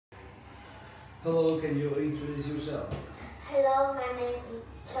Hello, can you introduce yourself? Hello, my name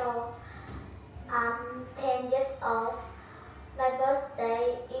is Châu. I'm 10 years old. My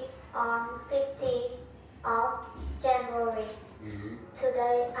birthday is on 15th of January.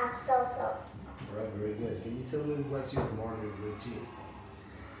 Today I'm so. Alright, very good. Can you tell me what's your morning routine?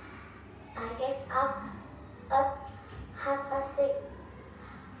 I get up at 6:30.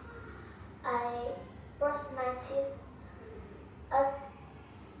 I brush my teeth at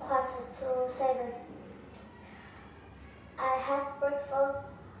 7:15. I have breakfast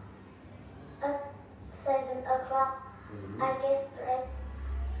at 7 o'clock. I get dressed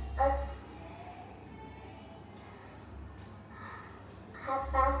at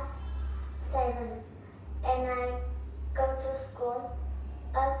 7:30 and I go to school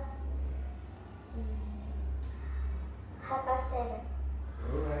at 7:30.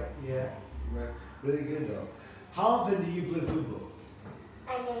 Alright, yeah. Right. Really good though. How often do you play football?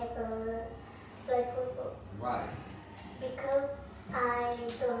 I never play football Why? because I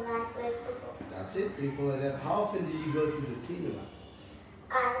don't like play football. That's it, simple like that. How often do you go to the cinema?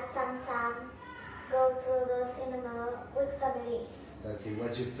 I sometimes go to the cinema with family. That's it.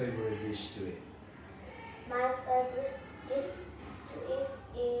 What's your favorite dish to eat? My favorite dish to eat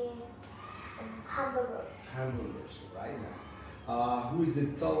is hamburger. Hamburgers, right now. Who is the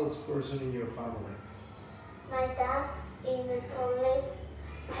tallest person in your family? My dad is the tallest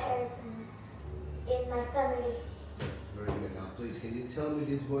person in my family. That's very good. Now, please, can you tell me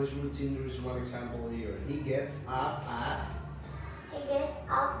this boy's routine? There is one example here. He gets up at. He gets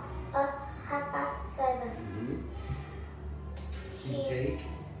up at 7:30. He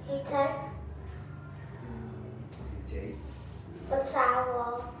He takes. a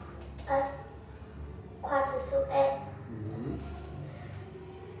shower at 7:45.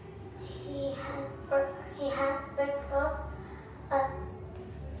 He has breakfast at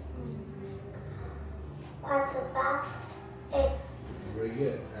 8:15. Very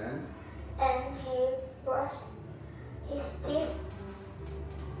good. And he brushes his teeth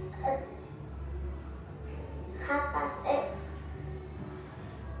at 8:30.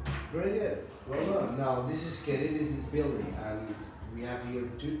 Very good. Well done. Now, this is Kenny, this is Billy, and we have here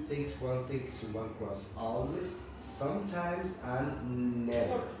two things, one thing, one cross. Always, sometimes, and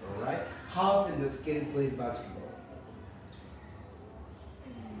never. Alright? How often does Kenny play basketball?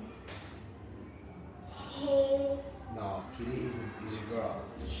 No, Kitty is a girl.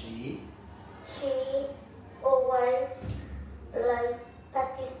 She always plays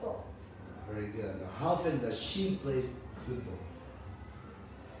basketball. very good. Now, how often does she play football?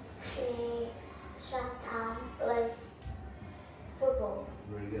 She sometimes plays football.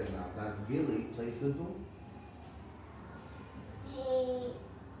 Very good. Now, does Billy play football? He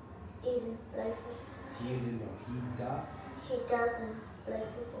isn't play football. He isn't. No, he does. He doesn't play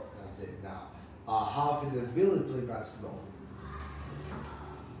football. That's it. Now, how often does Billy play basketball?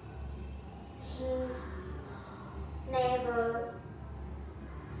 He's never.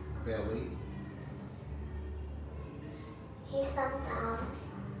 Billy. He sometimes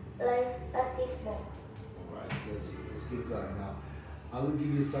plays basketball. Alright, let's see. Let's keep going. Now, I will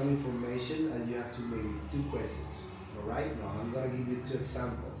give you some information and you have to make me two questions. Alright? Now, I'm going to give you two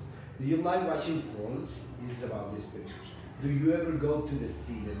examples. Do you like watching films? This is about these pictures. Do you ever go to the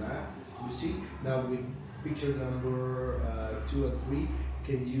cinema? You see? Now, with picture number 2 and 3,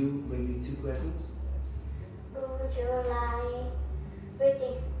 can you make me two questions? Would you like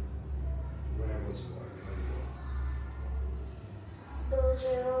reading? When I was born. Do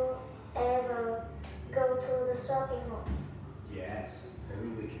you ever go to the shopping mall? Yes, every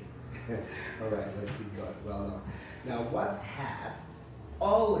weekend. Alright, let's keep going. Well done. Now, what has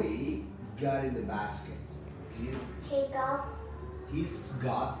Ollie got in the basket? He's got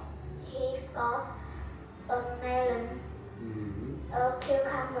He's got a melon, a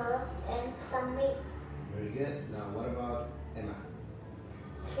cucumber, and some meat. very good. Now, what about Emma?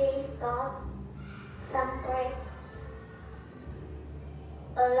 She's got some bread,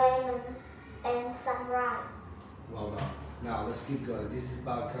 a lemon, and some rice. Well done. Now, let's keep going. This is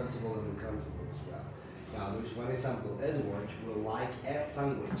about countable and uncountable as well. Now, there's one example. Edward will like a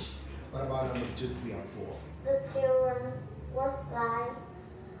sandwich. What about number 2, 3, and 4? The children would like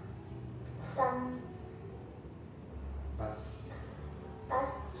some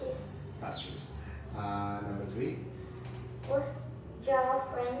Pastries. Number 3? would your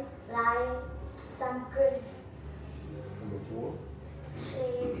friends like some drinks? Number 4?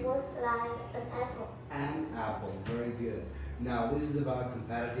 She would like an apple. An apple. Very good. Now, this is about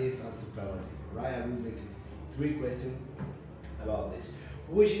comparative and superlative. Right? I will make 3 questions about this.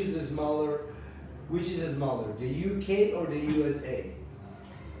 Which is smaller, the UK or the USA?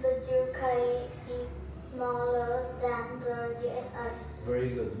 The UK USA. Very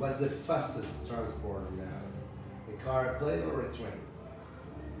good. What's the fastest transport we have? A car, a plane, or a train?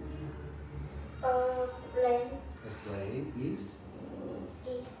 Planes A plane is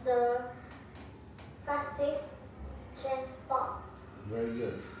is the fastest transport. very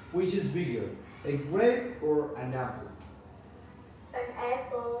good. Which is bigger, a grape or an apple? An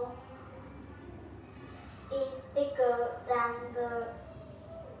apple is bigger than the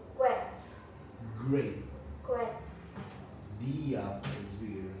grape. Grape. Grape. The apple is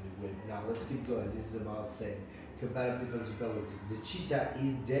bigger than the grape. Now let's keep going. This is about saying comparative and superlative. The cheetah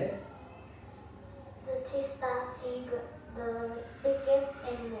is the The cheetah is the biggest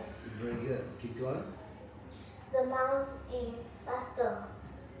animal. very good. Keep going. The mouse is faster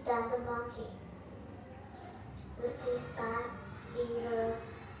than the monkey. The cheetah is the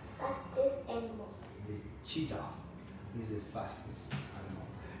fastest animal. The cheetah is the fastest animal.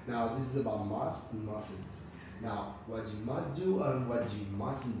 Now this is about must and mustn't. Now what you must do and what you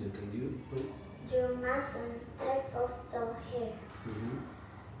mustn't do. Can you please? You mustn't take photos here. Mm-hmm.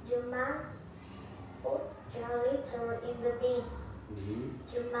 You must put your litter in the bin. Mm-hmm.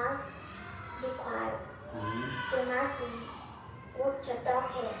 You must be quiet. Mm-hmm. You mustn't walk your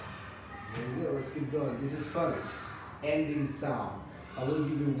dog here. Very good. Let's keep going. This is phonics. Ending sound. I will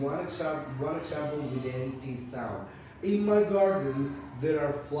give you one example with the ending sound. In my garden, there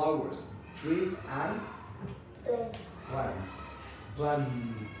are flowers, trees, and Plant. plants. Plant.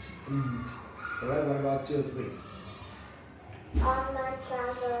 Alright, what about 2 or 3? On my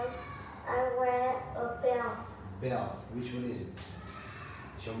trousers, I wear a belt. Belt. Which one is it?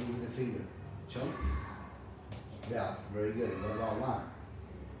 Show me with the finger. Show me. Belt. Very good. What about lamp?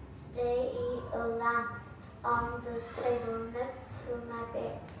 There is a lamp on the table next to my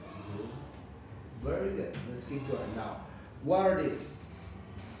bed. Very good. Let's keep going. Now, what are these?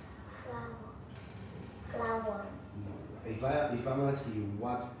 Flowers. No. If I'm asking you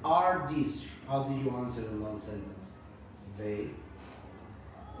what are these, how do you answer in one sentence? They.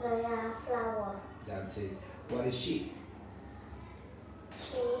 They are flowers. That's it. What is she?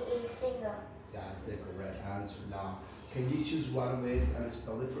 She is single. That's the correct answer. Now, can you choose one way and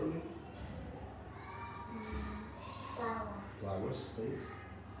spell it for me? Flower. Flowers, please.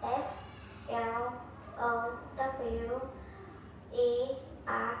 Flowers.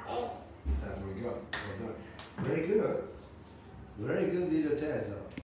 That's very good. Well done. Very good. Very good video test.